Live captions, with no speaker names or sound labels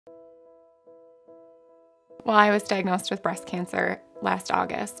Well, I was diagnosed with breast cancer last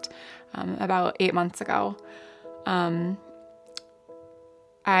August, about 8 months ago.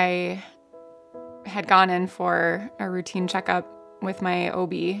 I had gone in for a routine checkup with my OB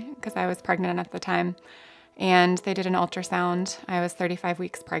because I was pregnant at the time, and they did an ultrasound. I was 35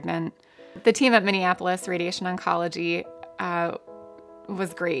 weeks pregnant. The team at Minneapolis Radiation Oncology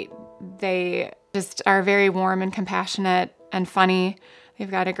was great. They just are very warm and compassionate and funny. They've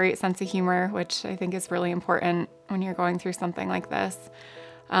got a great sense of humor, which I think is really important when you're going through something like this.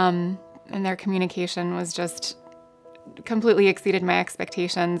 And their communication was just completely exceeded my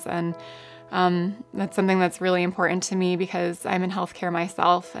expectations. And that's something that's really important to me because I'm in healthcare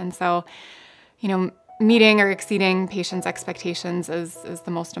myself. And so, meeting or exceeding patients' expectations is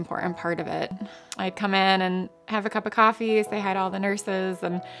the most important part of it. I'd come in and have a cup of coffee, say hi to all the nurses,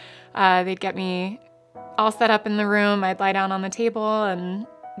 and they'd get me all set up in the room. I'd lie down on the table, and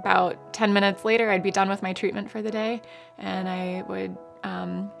about 10 minutes later, I'd be done with my treatment for the day, and I would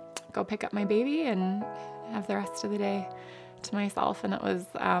go pick up my baby and have the rest of the day to myself. And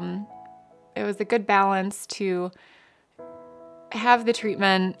it was a good balance to have the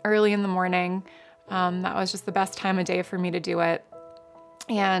treatment early in the morning. That was just the best time of day for me to do it,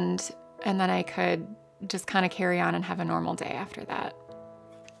 and then I could just kind of carry on and have a normal day after that.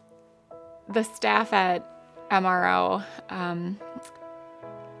 The staff at MRO,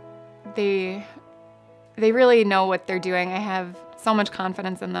 they really know what they're doing. I have so much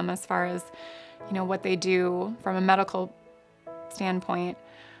confidence in them as far as, what they do from a medical standpoint.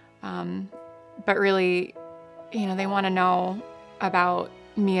 But really, they want to know about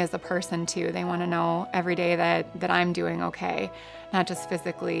me as a person too. They want to know every day that I'm doing okay, not just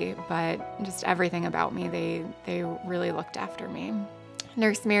physically, but just everything about me. They really looked after me.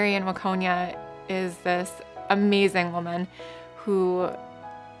 Nurse Mary in Waconia is this amazing woman who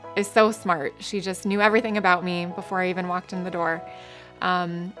is so smart. She just knew everything about me before I even walked in the door.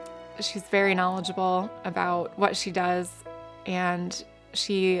 She's very knowledgeable about what she does, and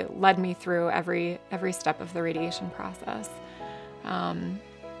she led me through every step of the radiation process.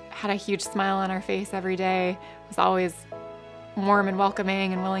 Had a huge smile on her face every day, was always warm and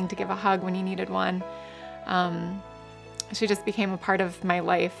welcoming and willing to give a hug when you needed one. She just became a part of my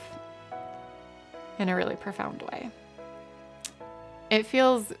life in a really profound way. It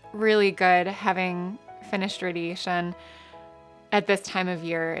feels really good having finished radiation at this time of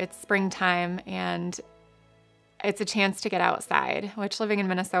year. It's springtime and it's a chance to get outside, which living in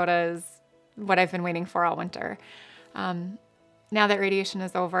Minnesota is what I've been waiting for all winter. Now that radiation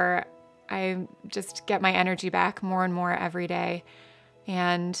is over, I just get my energy back more and more every day,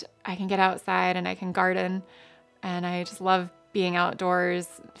 and I can get outside and I can garden, and I just love being outdoors,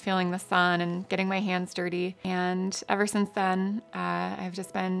 feeling the sun and getting my hands dirty. And ever since then, I've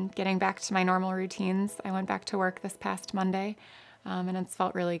just been getting back to my normal routines. I went back to work this past Monday, and it's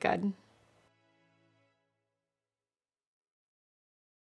felt really good.